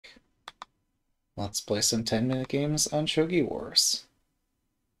Let's play some 10-minute games on Shogi Wars.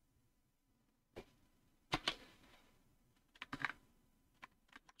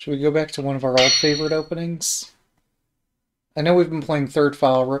 Should we go back to one of our old favorite openings? I know we've been playing third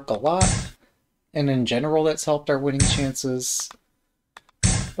file rook a lot, and in general that's helped our winning chances.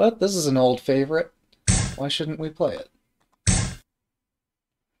 But this is an old favorite. Why shouldn't we play it?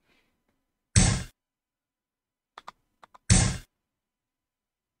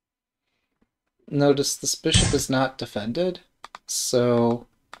 Notice this bishop is not defended, so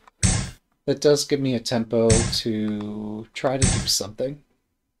that does give me a tempo to try to do something.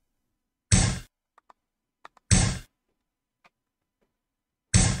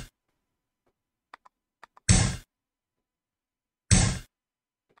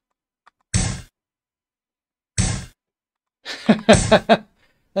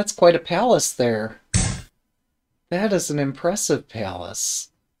 That's quite a palace there. That is an impressive palace.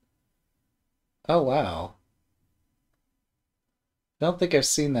 Oh, wow. I don't think I've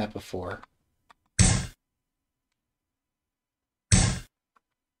seen that before.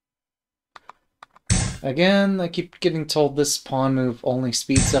 Again, I keep getting told this pawn move only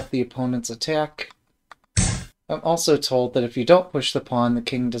speeds up the opponent's attack. I'm also told that if you don't push the pawn, the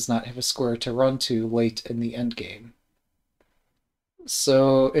king does not have a square to run to late in the endgame.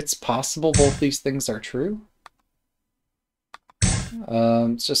 So it's possible both these things are true.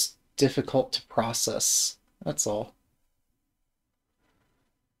 It's just difficult to process. That's all.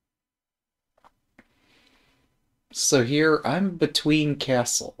 So here, I'm between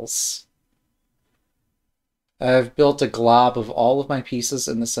castles. I've built a glob of all of my pieces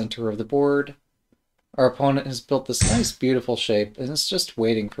in the center of the board. Our opponent has built this nice, beautiful shape, and is just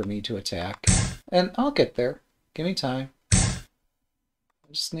waiting for me to attack. And I'll get there. Give me time.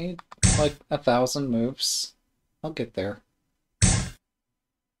 I just need, like, 1,000 moves. I'll get there.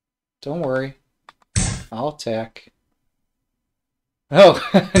 Don't worry. I'll attack.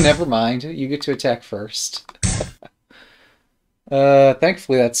 Oh, never mind. You get to attack first.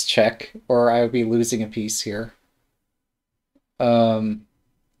 Thankfully that's check, or I would be losing a piece here. I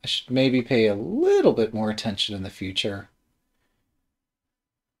should maybe pay a little bit more attention in the future.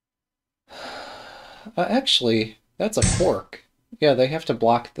 Actually, that's a fork. Yeah, they have to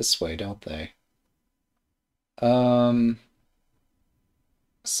block this way, don't they? Um,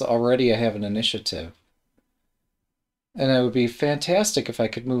 so already I have an initiative. And it would be fantastic if I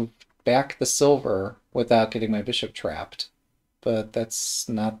could move back the silver without getting my bishop trapped. But that's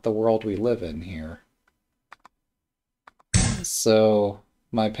not the world we live in here. So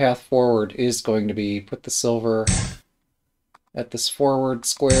my path forward is going to be put the silver at this forward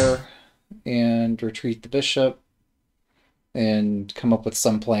square and retreat the bishop and come up with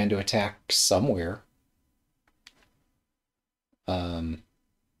some plan to attack somewhere.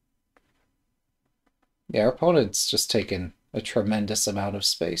 Yeah, our opponent's just taken a tremendous amount of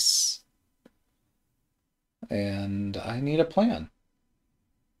space. And I need a plan.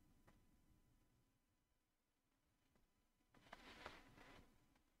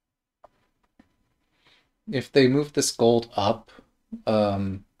 If they move this gold up,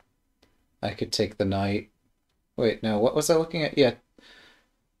 I could take the knight. Wait, no, what was I looking at? Yeah,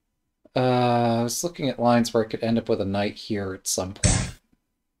 I was looking at lines where I could end up with a knight here at some point.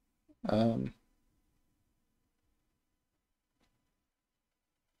 All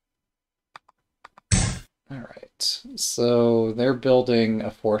right, so they're building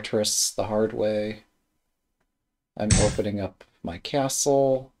a fortress the hard way. I'm opening up my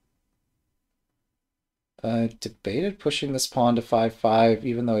castle. Debated pushing this pawn to 5-5,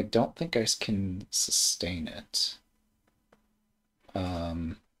 even though I don't think I can sustain it.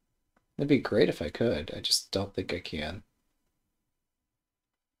 It'd be great if I could. I just don't think I can.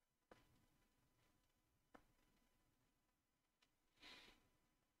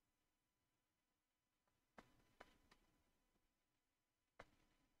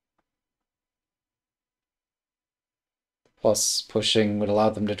 Plus, pushing would allow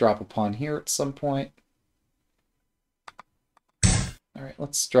them to drop a pawn here at some point. Alright,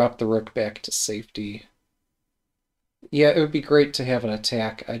 let's drop the rook back to safety. Yeah, it would be great to have an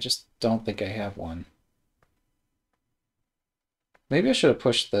attack. I just don't think I have one. Maybe I should have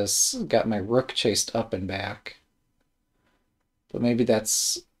pushed this, got my rook chased up and back. But maybe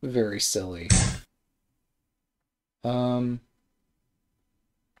that's very silly. Yeah,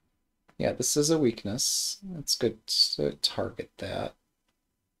 this is a weakness. It's good to target that.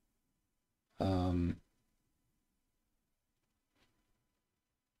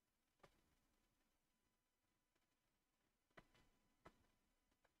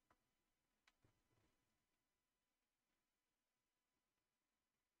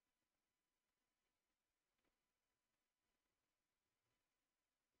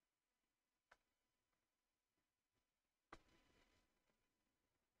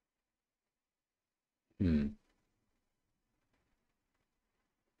 Hmm.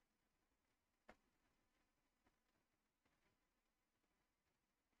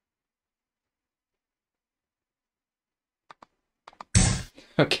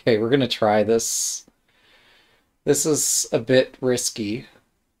 Okay, we're gonna try this. This is a bit risky.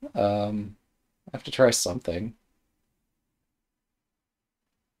 I have to try something.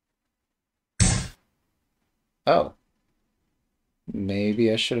 Oh,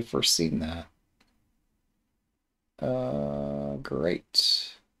 maybe I should have foreseen that.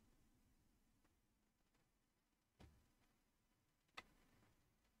 Great.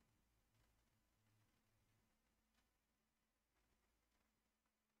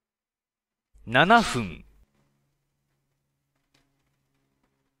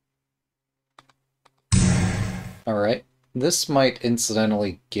 $7。All right. This might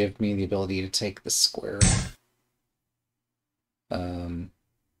incidentally give me the ability to take the square. Um,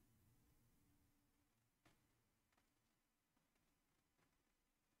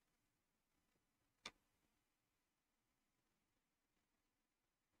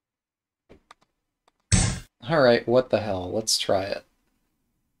 all right, what the hell? Let's try it.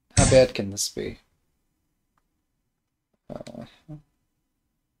 How bad can this be? Uh,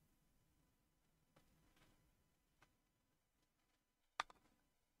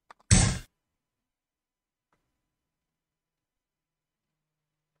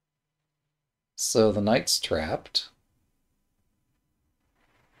 so the knight's trapped.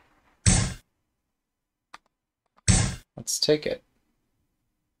 Let's take it.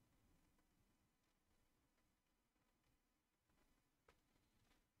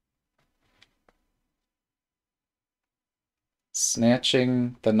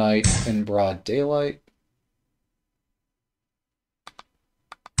 Snatching the knight in broad daylight.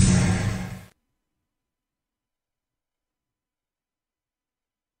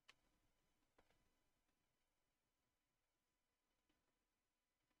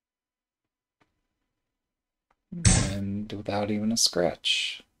 And without even a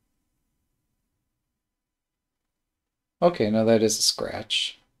scratch. Okay, now that is a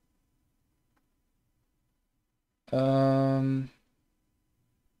scratch. Um,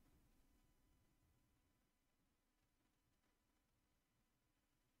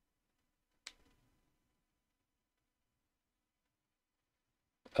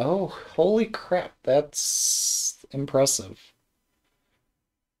 oh, holy crap, that's impressive.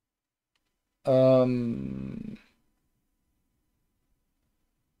 Um,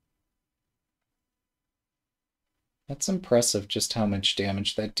 that's impressive just how much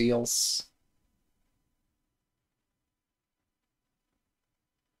damage that deals.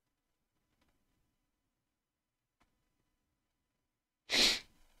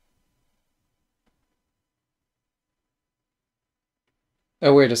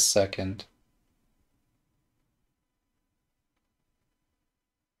 Oh, wait a second.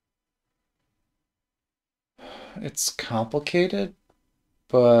 It's complicated,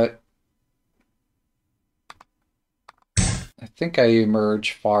 but I think I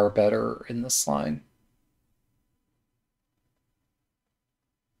emerge far better in this line.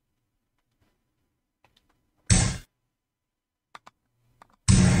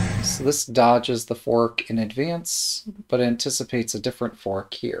 So this dodges the fork in advance, but anticipates a different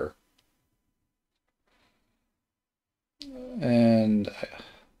fork here. And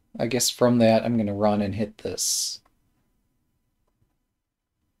I guess from that, I'm going to run and hit this.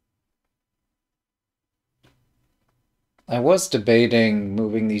 I was debating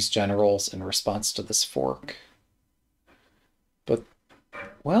moving these generals in response to this fork. But,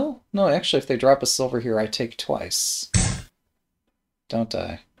 well, no, actually, if they drop a silver here, I take twice. Don't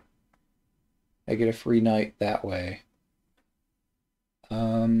I? I get a free knight that way.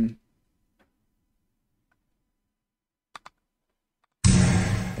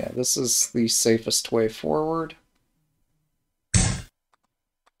 Yeah, this is the safest way forward.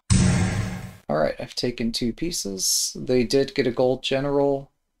 Alright, I've taken two pieces. They did get a gold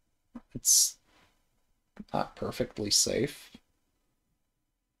general. It's not perfectly safe.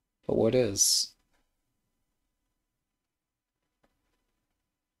 But what is?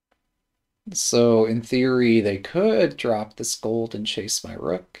 So, in theory, they could drop this gold and chase my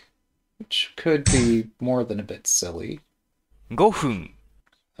rook, which could be more than a bit silly. 5分。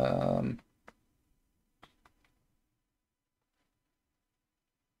Um,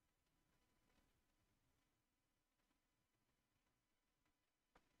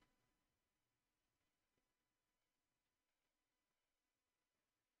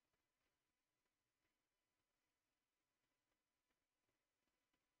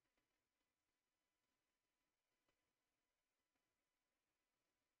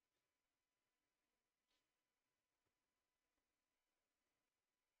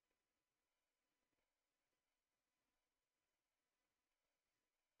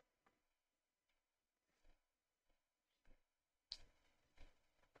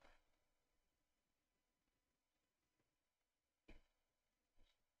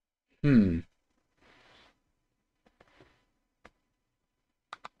 Hmm.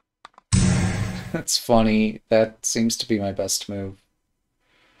 That's funny. That seems to be my best move.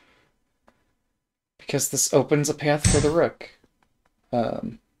 Because this opens a path for the rook.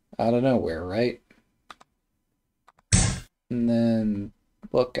 Um, Out of nowhere, right? And then,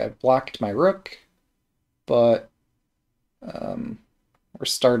 look, I've blocked my rook, but um, we're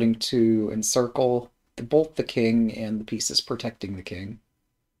starting to encircle both the king and the pieces protecting the king.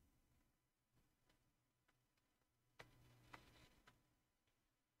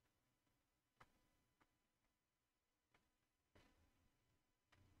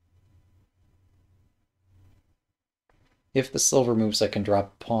 If the silver moves, I can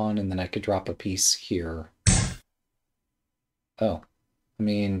drop a pawn, and then I could drop a piece here. Oh, I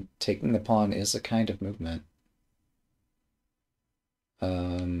mean, taking the pawn is a kind of movement.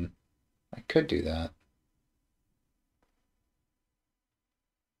 I could do that.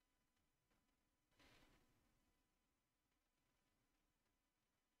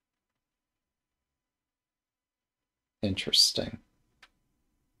 Interesting.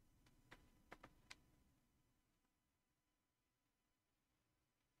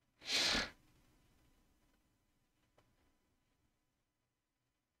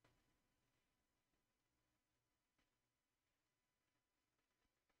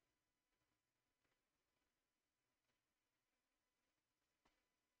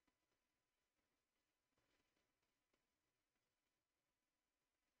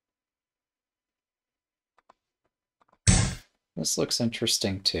 This looks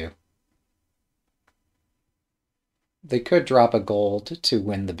interesting too. They could drop a gold to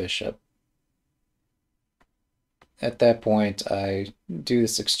win the bishop. At that point, I do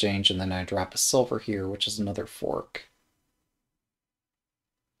this exchange and then I drop a silver here, which is another fork.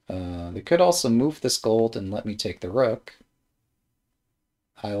 They could also move this gold and let me take the rook.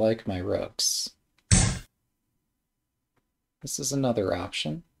 I like my rooks. This is another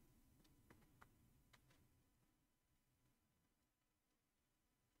option.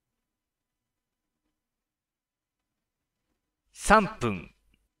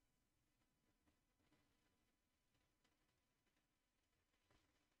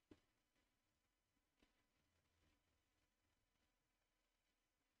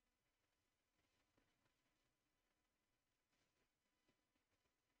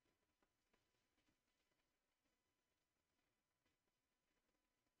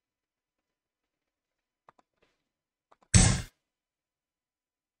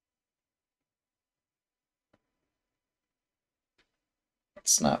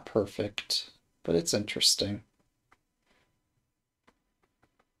 It's not perfect, but it's interesting.2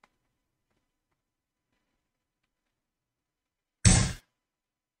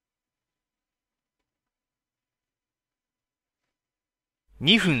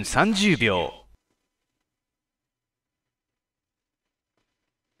分30秒。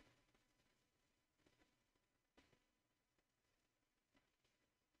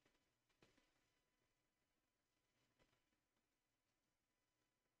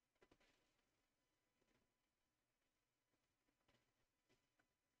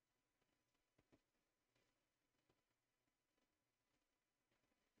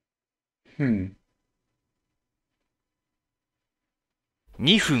Hmm.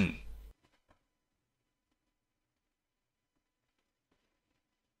 2分。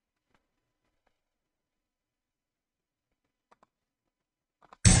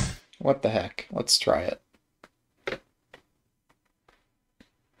What the heck? Let's try it.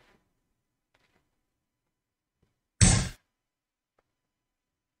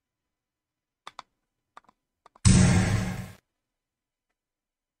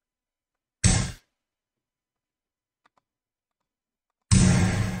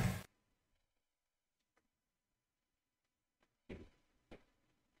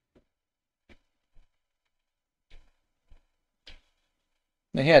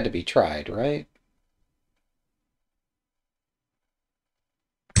 They had to be tried, right?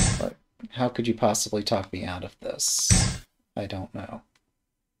 But how could you possibly talk me out of this? I don't know.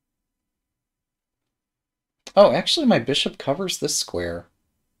 Oh, actually my bishop covers this square.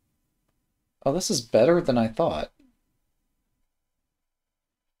 Oh, this is better than I thought.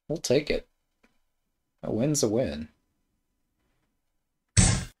 We'll take it. A win's a win.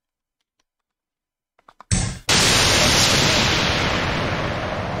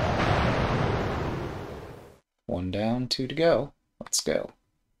 One down, two to go. Let's go.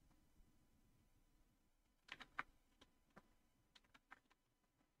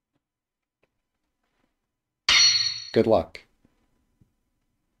 Good luck.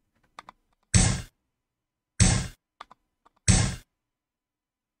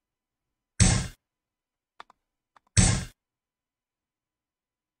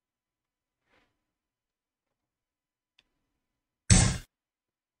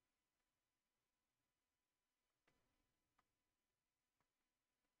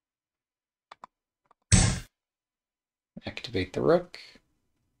 Activate the rook.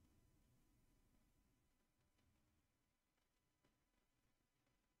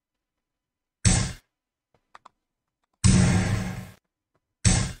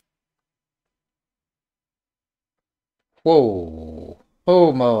 Whoa.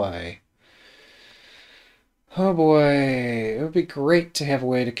 Oh my. Oh boy. It would be great to have a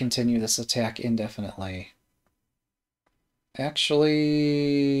way to continue this attack indefinitely. Actually,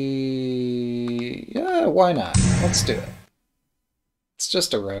 yeah, why not? Let's do it. It's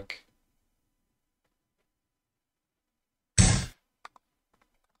just a rook.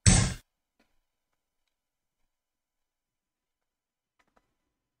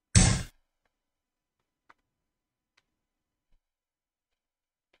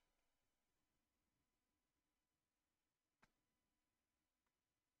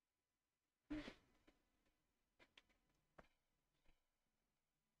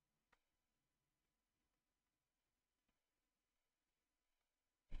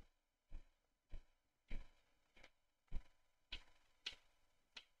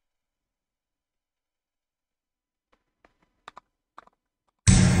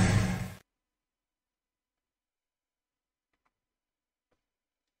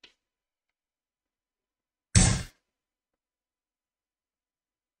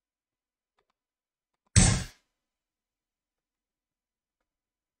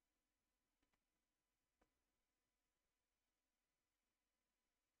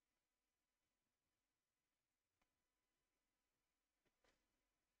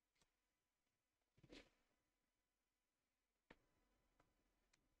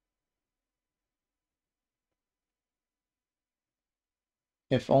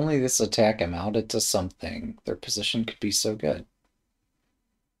 If only this attack amounted to something, their position could be so good.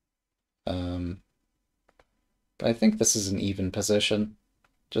 But I think this is an even position.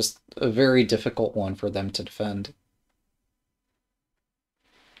 Just a very difficult one for them to defend.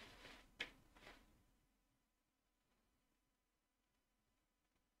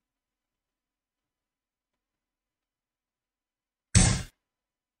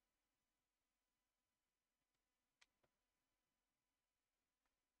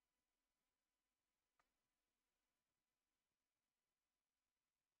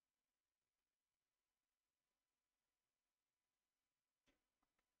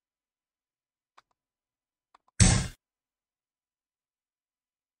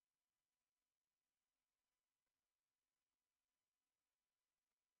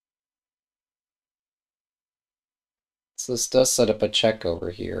 So this does set up a check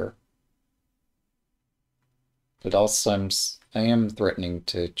over here. But also I am threatening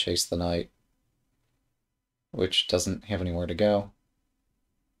to chase the knight, which doesn't have anywhere to go.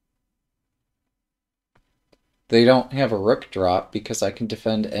 They don't have a rook drop because I can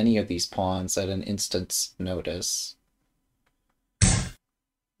defend any of these pawns at an instant's notice.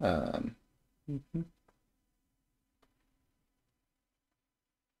 Mhm.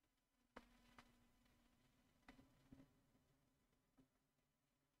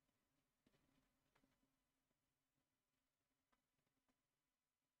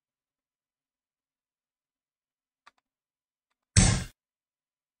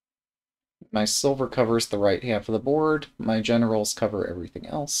 My silver covers the right half of the board. My generals cover everything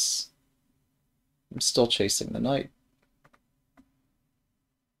else. I'm still chasing the knight.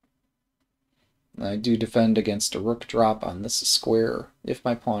 I do defend against a rook drop on this square if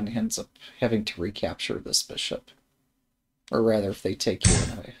my pawn ends up having to recapture this bishop. Or rather, if they take here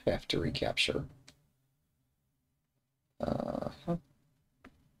and I have to recapture.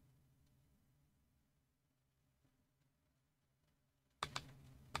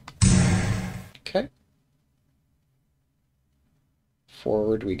 Okay.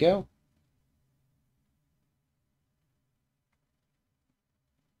 Forward we go.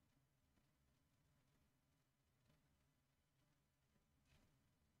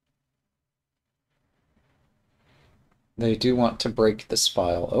 They do want to break this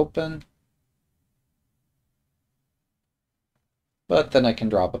file open. But then I can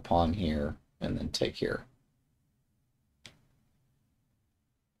drop a pawn here and then take here.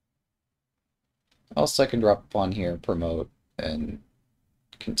 Also, I can drop a pawn here, promote, and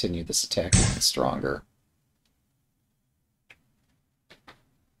continue this attack even stronger.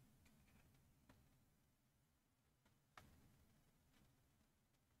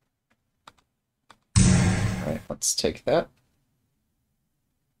 Alright, let's take that.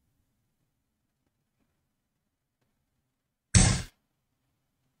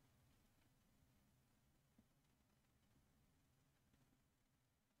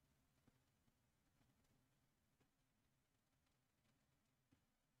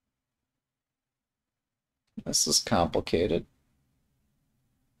 This is complicated.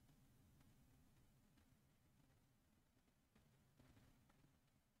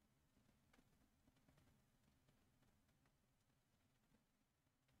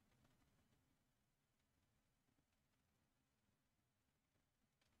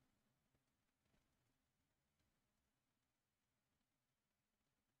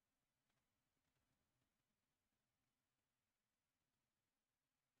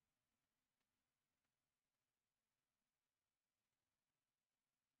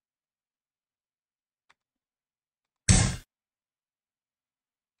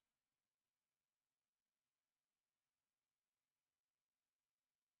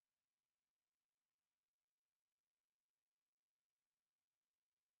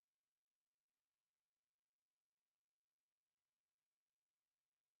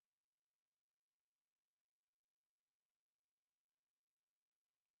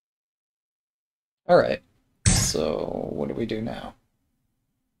 Alright, so what do we do now?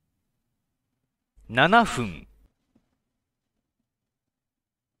 7分、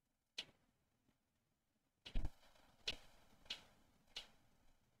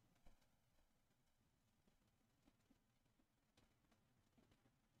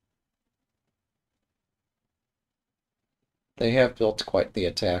 They have built quite the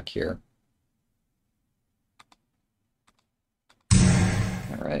attack here.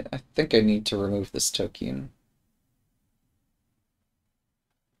 Alright, I think I need to remove this token.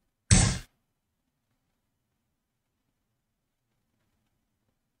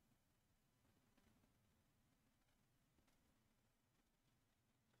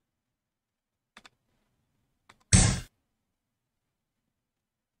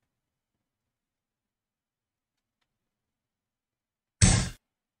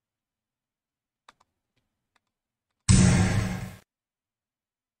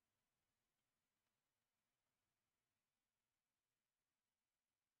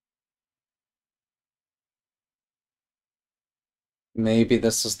 Maybe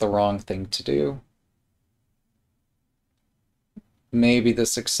this is the wrong thing to do. Maybe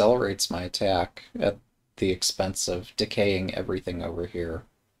this accelerates my attack at the expense of decaying everything over here.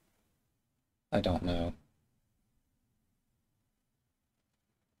 I don't know.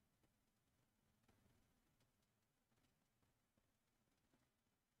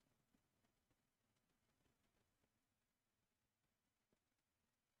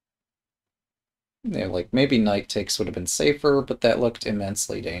 Yeah, like maybe knight takes would have been safer, but that looked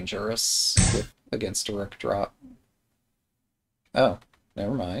immensely dangerous against a rook drop. Oh,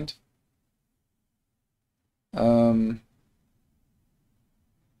 never mind. Um,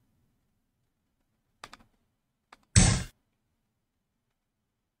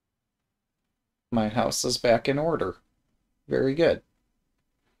 my house is back in order. Very good.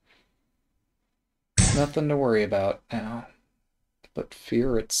 Nothing to worry about now, but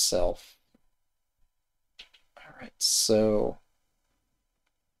fear itself. Alright, so...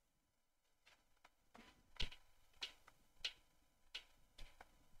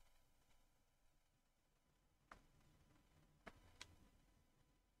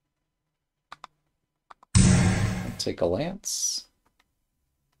 I'll take a lance.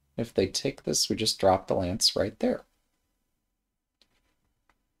 If they take this, we just drop the lance right there.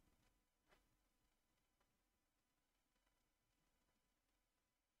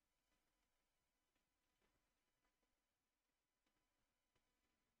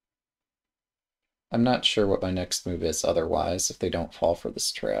 I'm not sure what my next move is otherwise if they don't fall for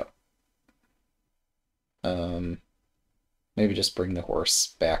this trap. Maybe just bring the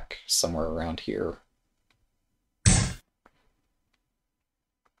horse back somewhere around here.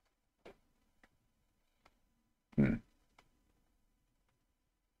 Hmm.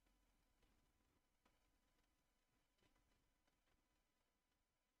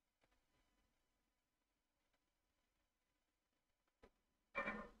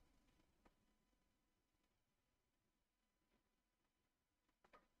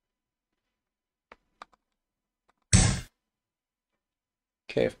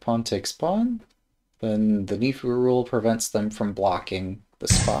 Okay, if pawn takes pawn, then the Nifu rule prevents them from blocking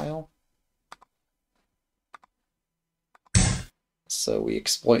this file. So we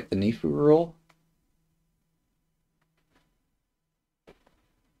exploit the Nifu rule.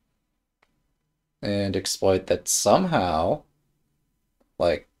 And exploit that somehow,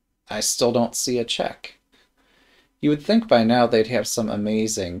 like, I still don't see a check. You would think by now they'd have some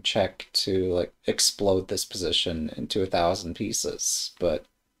amazing check to, like, explode this position into 1,000 pieces, but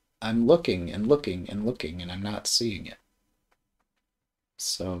I'm looking and looking and looking and I'm not seeing it.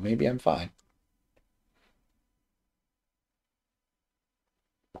 So maybe I'm fine.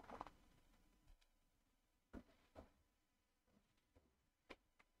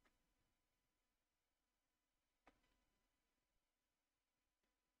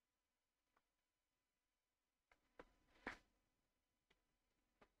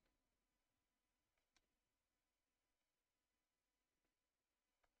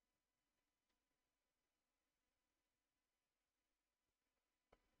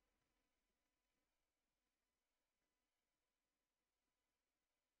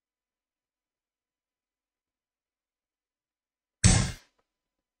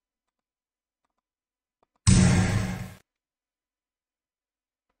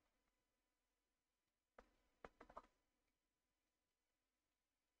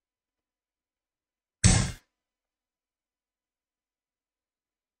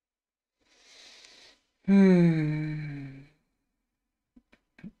 Hmm.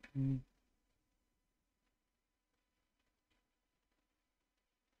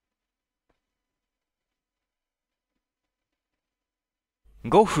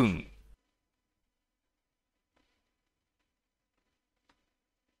 5分、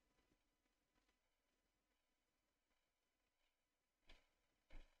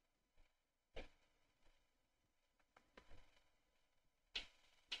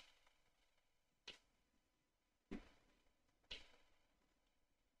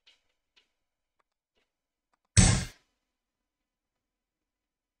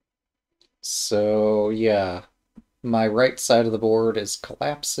So, yeah, my right side of the board is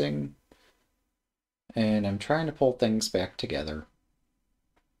collapsing, and I'm trying to pull things back together.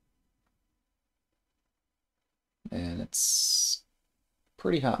 And it's a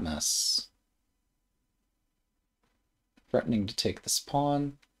pretty hot mess. Threatening to take this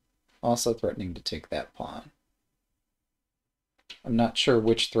pawn, also threatening to take that pawn. I'm not sure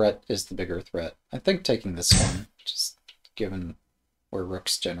which threat is the bigger threat. I think taking this one, just given where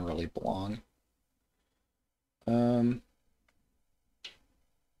rooks generally belong.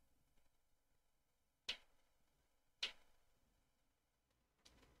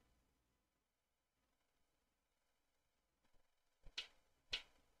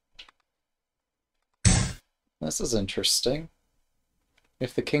 This is interesting.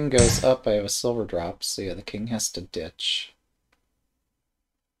 If the king goes up, I have a silver drop, so yeah, the king has to ditch.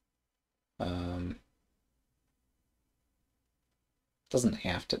 Doesn't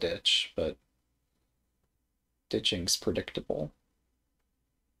have to ditch, but ditching's predictable.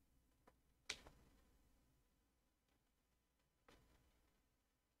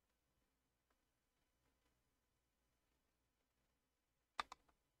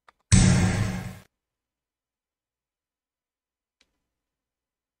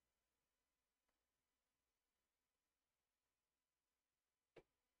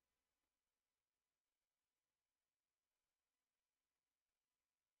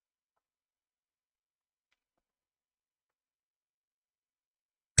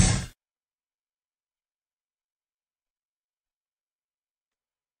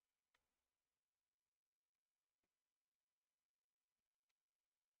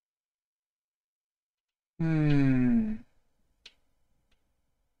 Hmm.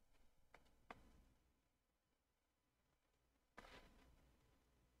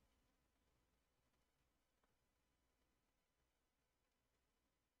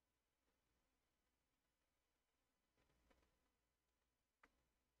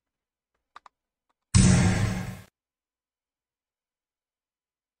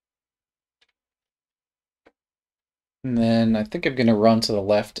 And then I think I'm going to run to the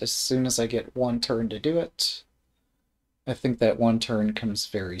left as soon as I get one turn to do it. I think that one turn comes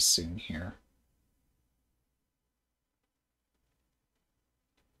very soon here.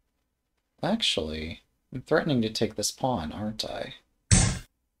 Actually, I'm threatening to take this pawn, aren't I?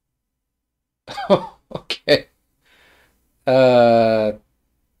 Oh, okay. Uh,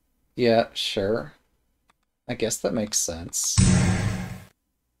 yeah, sure. I guess that makes sense.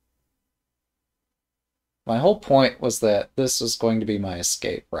 My whole point was that this was going to be my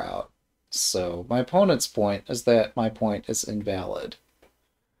escape route. So my opponent's point is that my point is invalid.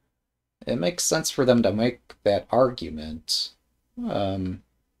 It makes sense for them to make that argument,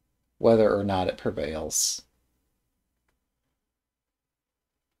 whether or not it prevails.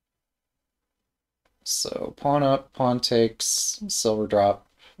 So pawn up, pawn takes, silver drop,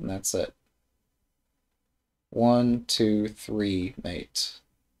 and that's it. 1, 2, 3, mate.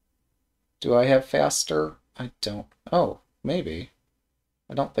 Do I have faster? I don't. Oh, maybe.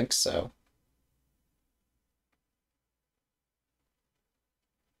 I don't think so.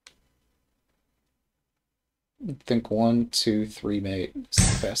 I think 1, 2, 3, mate is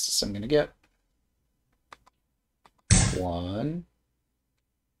the fastest I'm gonna get. 1.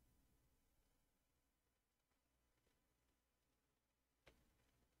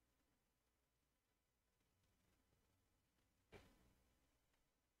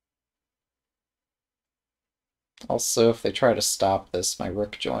 Also, if they try to stop this, my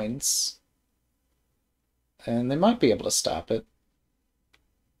rook joins. And they might be able to stop it.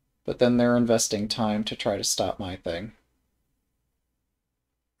 But then they're investing time to try to stop my thing.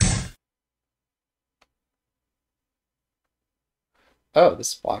 Oh,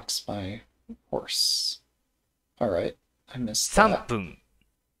 this blocks my horse. Alright, I missed 3 that. 分、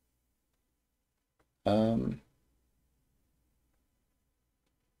Um,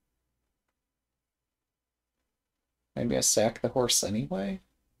 maybe I sack the horse anyway?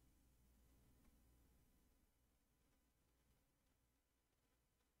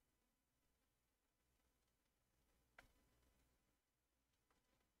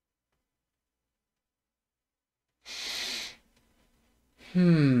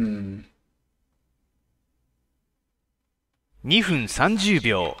 Hmm. 2分30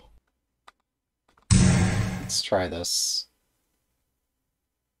秒。Let's try this.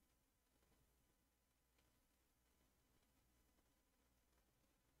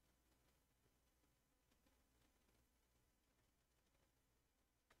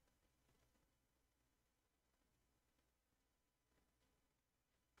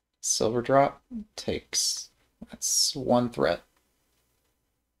 Silver drop takes. That's one threat.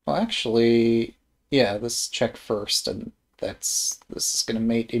 Well, actually, yeah, this check first, and this is gonna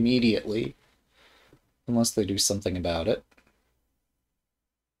mate immediately, unless they do something about it.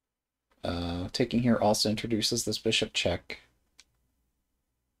 Taking here also introduces this bishop check.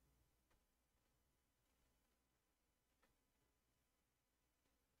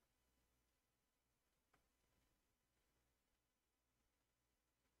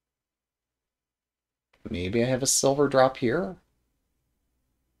 Maybe I have a silver drop here.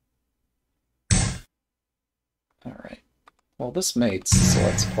 Alright. Well, this mates, so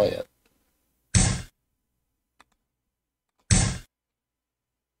let's play it.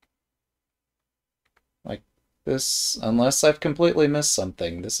 Like this, unless I've completely missed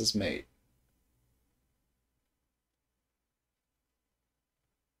something, this is mate.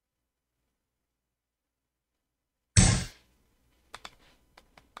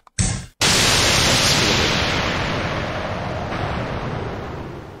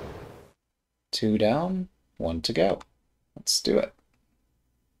 Two down, one to go. Let's do it.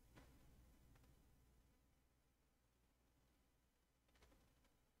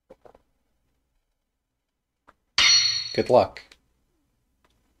 Good luck.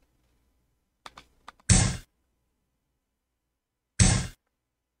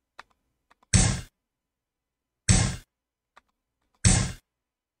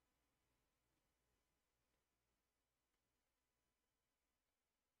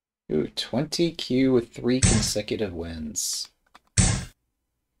 Ooh, 20Q with 3 consecutive wins.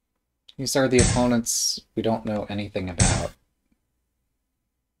 These are the opponents we don't know anything about.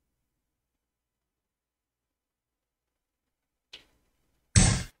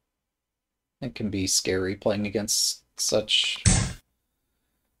 It can be scary playing against such,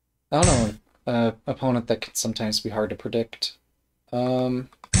 I don't know, opponent that can sometimes be hard to predict. So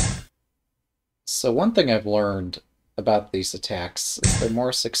one thing I've learned about these attacks is they're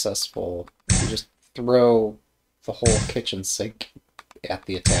more successful if you just throw the whole kitchen sink at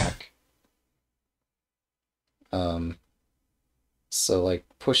the attack. So like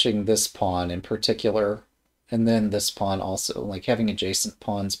pushing this pawn in particular, and then this pawn also, like having adjacent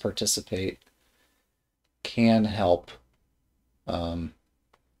pawns participate can help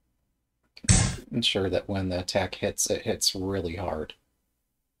ensure that when the attack hits, it hits really hard.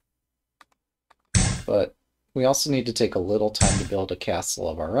 But we also need to take a little time to build a castle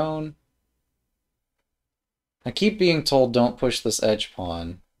of our own. I keep being told don't push this edge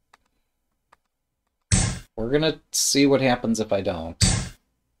pawn. We're gonna see what happens if I don't.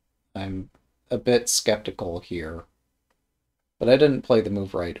 I'm a bit skeptical here. But I didn't play the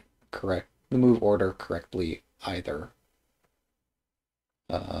move the move order correctly either.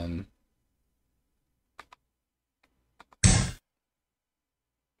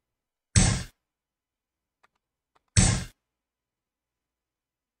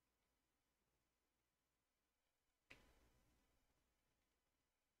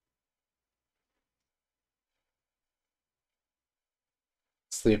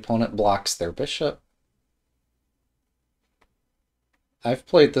 So the opponent blocks their bishop. I've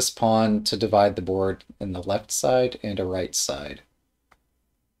played this pawn to divide the board in the left side and a right side.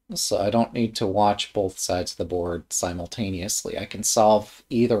 So I don't need to watch both sides of the board simultaneously. I can solve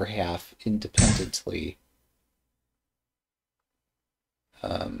either half independently.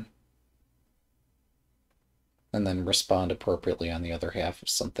 And then respond appropriately on the other half if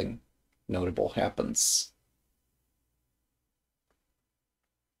something notable happens.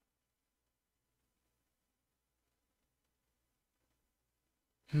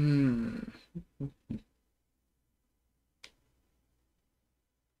 Hmm.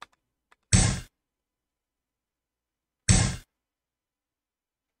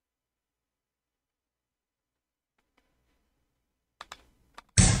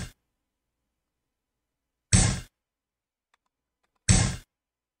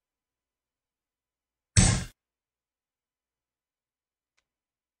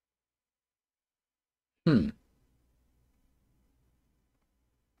 Hmm.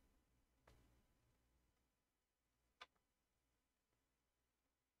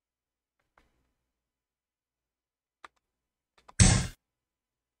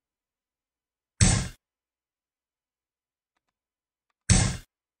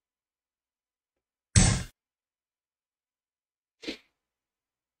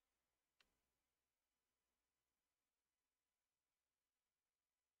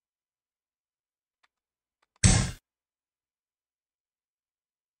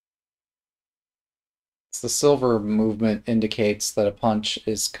 The silver movement indicates that a punch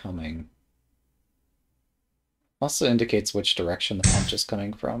is coming. Also indicates which direction the punch is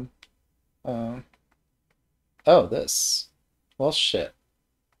coming from. Oh, this. Well, shit.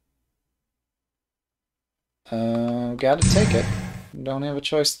 Gotta take it. Don't have a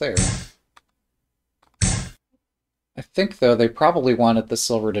choice there. I think, though, they probably wanted the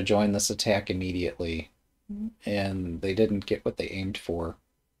silver to join this attack immediately, and they didn't get what they aimed for.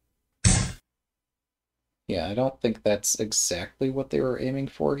 Yeah, I don't think that's exactly what they were aiming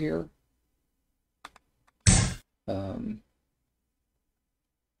for here.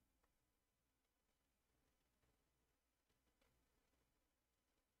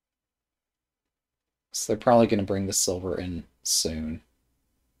 So they're probably going to bring the silver in soon.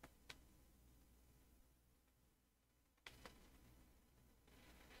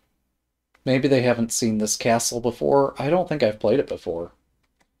 Maybe they haven't seen this castle before. I don't think I've played it before.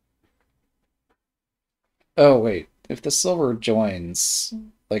 Oh, wait. If the silver joins,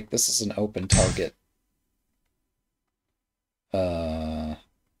 like, this is an open target.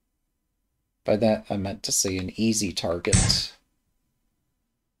 By that, I meant to say an easy target.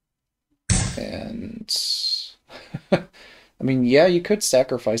 And... I mean, yeah, you could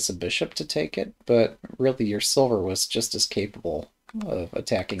sacrifice a bishop to take it, but really your silver was just as capable of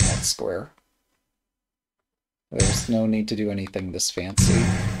attacking that square. There's no need to do anything this fancy.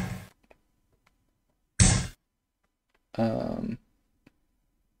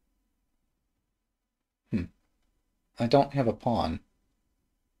 I don't have a pawn.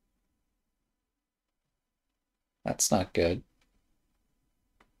 That's not good.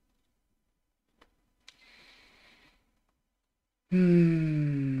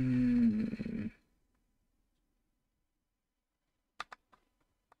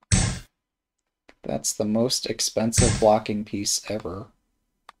 That's the most expensive blocking piece ever.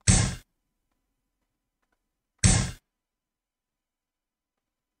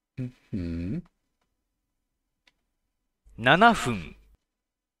 7分。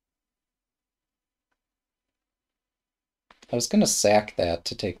 I was going to sack that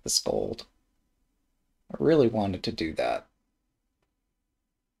to take this gold. I really wanted to do that.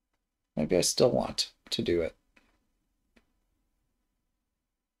 Maybe I still want to do it.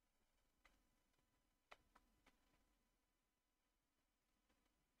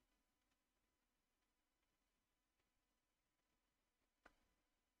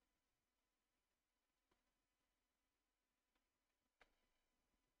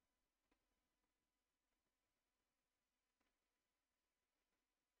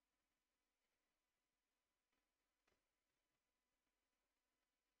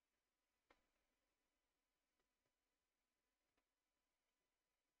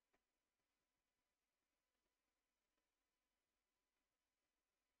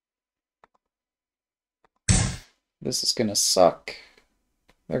 This is going to suck.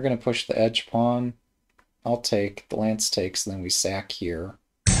 They're going to push the edge pawn. I'll take. The lance takes, and then we sack here.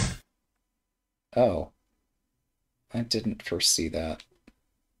 Oh. I didn't foresee that.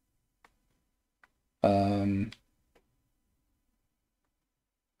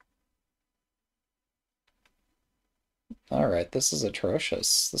 Alright, this is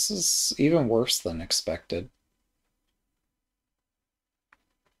atrocious. This is even worse than expected.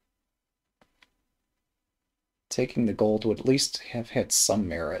 Taking the gold would at least have had some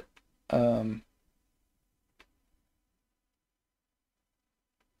merit.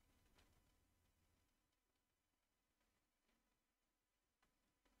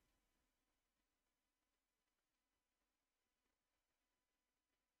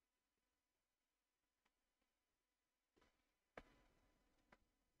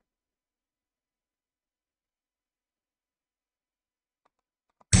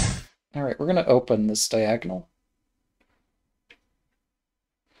 Alright, we're going to open this diagonal.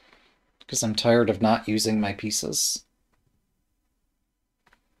 Because I'm tired of not using my pieces.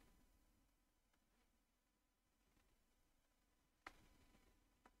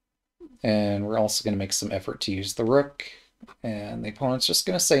 And we're also going to make some effort to use the rook. And the opponent's just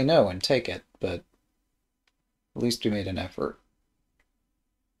going to say no and take it, but at least we made an effort.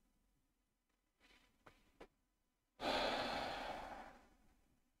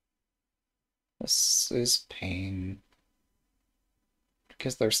 This is pain.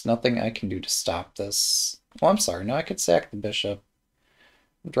 Because there's nothing I can do to stop this. Well, I'm sorry. No, I could sack the bishop,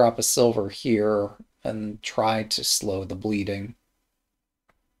 drop a silver here, and try to slow the bleeding.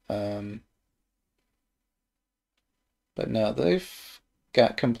 But no, they've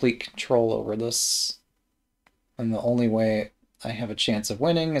got complete control over this. And the only way I have a chance of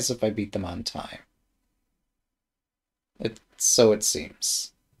winning is if I beat them on time. So it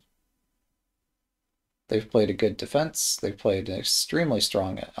seems. They've played a good defense. They've played an extremely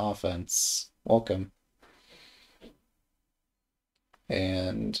strong offense. Welcome.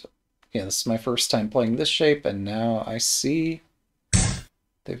 And yeah, this is my first time playing this shape, and now I see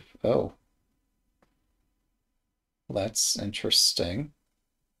they've... Oh. That's interesting.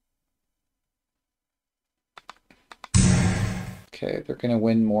 Okay, they're going to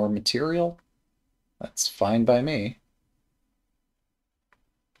win more material. That's fine by me.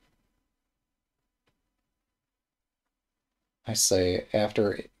 I say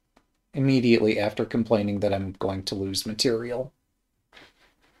immediately after complaining that I'm going to lose material.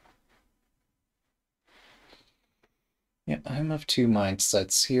 Yeah, I'm of two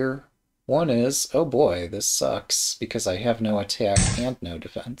mindsets here. One is, oh boy, this sucks because I have no attack and no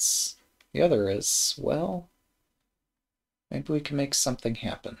defense. The other is, well, maybe we can make something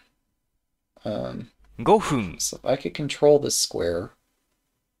happen. 5分 So if I could control this square,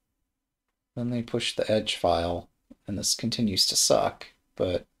 then they push the edge file, and this continues to suck,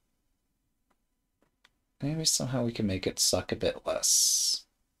 but maybe somehow we can make it suck a bit less.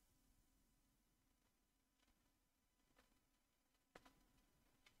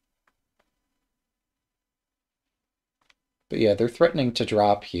 But yeah, they're threatening to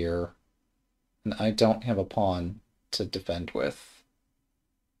drop here, and I don't have a pawn to defend with.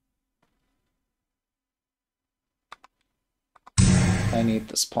 I need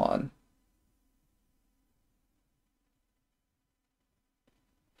this pawn.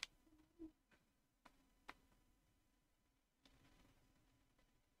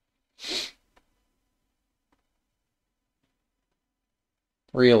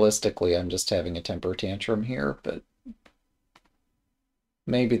 Realistically, I'm just having a temper tantrum here, but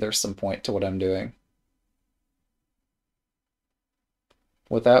maybe there's some point to what I'm doing.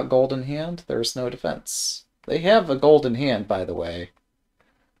 Without golden hand, there's no defense. They have a golden hand, by the way.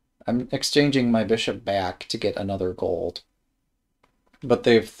 I'm exchanging my bishop back to get another gold. But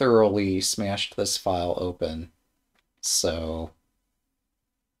they've thoroughly smashed this file open, so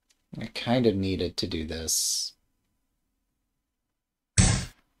I kind of needed to do this.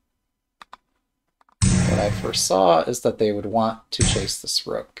 What I foresaw is that they would want to chase this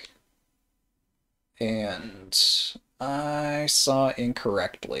rook. And I saw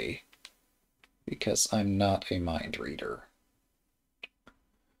incorrectly, because I'm not a mind reader.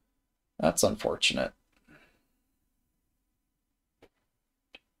 That's unfortunate.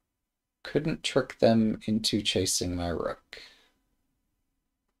 Couldn't trick them into chasing my rook.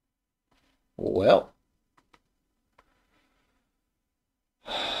 Well.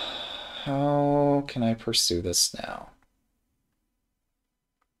 How can I pursue this now?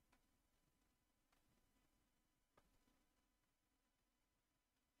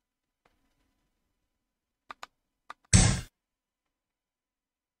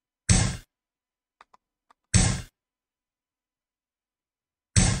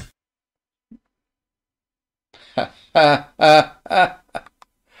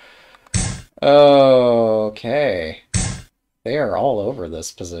 Okay. They are all over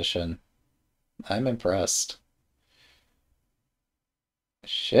this position. I'm impressed.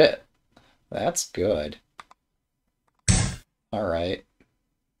 Shit. That's good. Alright.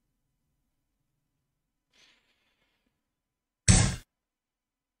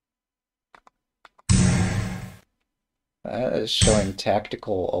 That is showing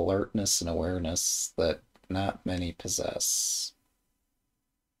tactical alertness and awareness that not many possess.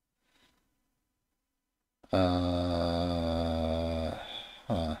 Huh.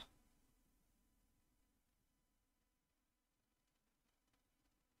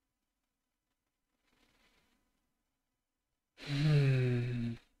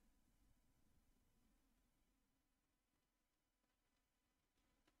 Hmm.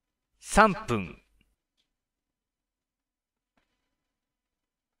 3分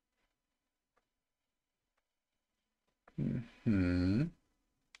Hmm.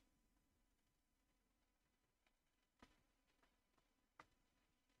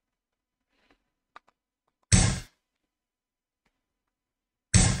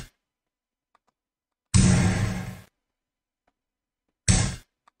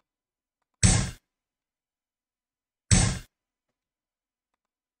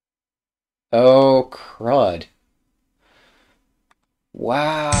 Oh, crud.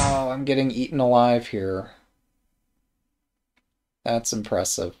 Wow, I'm getting eaten alive here. That's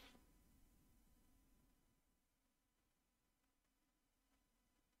impressive.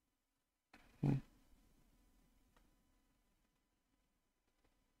 Hmm.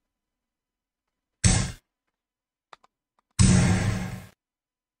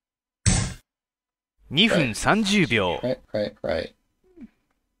 2分30秒 Right.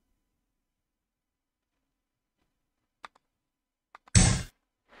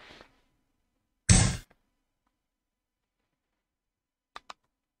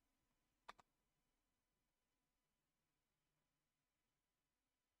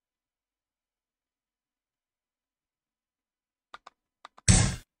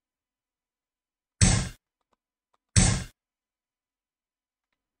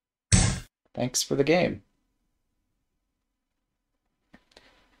 Thanks for the game.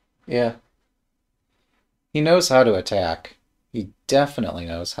 Yeah. He knows how to attack. He definitely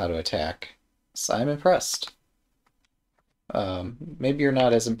knows how to attack. So I'm impressed. Maybe you're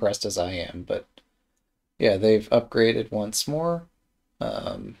not as impressed as I am, but yeah, they've upgraded once more.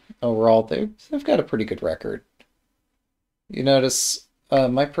 Overall, they've got a pretty good record. You notice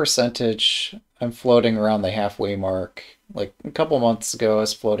my percentage, I'm floating around the halfway mark. Like a couple months ago, I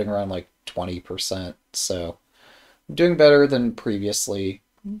was floating around like 20%. So I'm doing better than previously,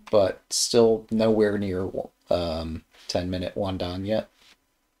 but still nowhere near 10-minute Wandon yet.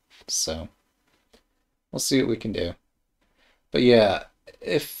 So we'll see what we can do. But yeah,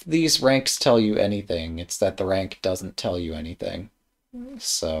 if these ranks tell you anything, it's that the rank doesn't tell you anything.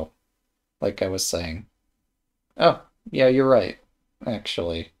 So, like I was saying. Oh, yeah, you're right,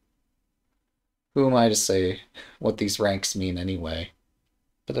 actually. Who am I to say what these ranks mean anyway?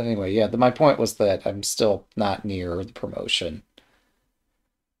 But anyway, yeah, my point was that I'm still not near the promotion,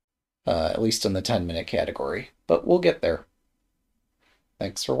 at least in the 10-minute category. But we'll get there.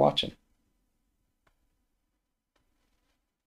 Thanks for watching.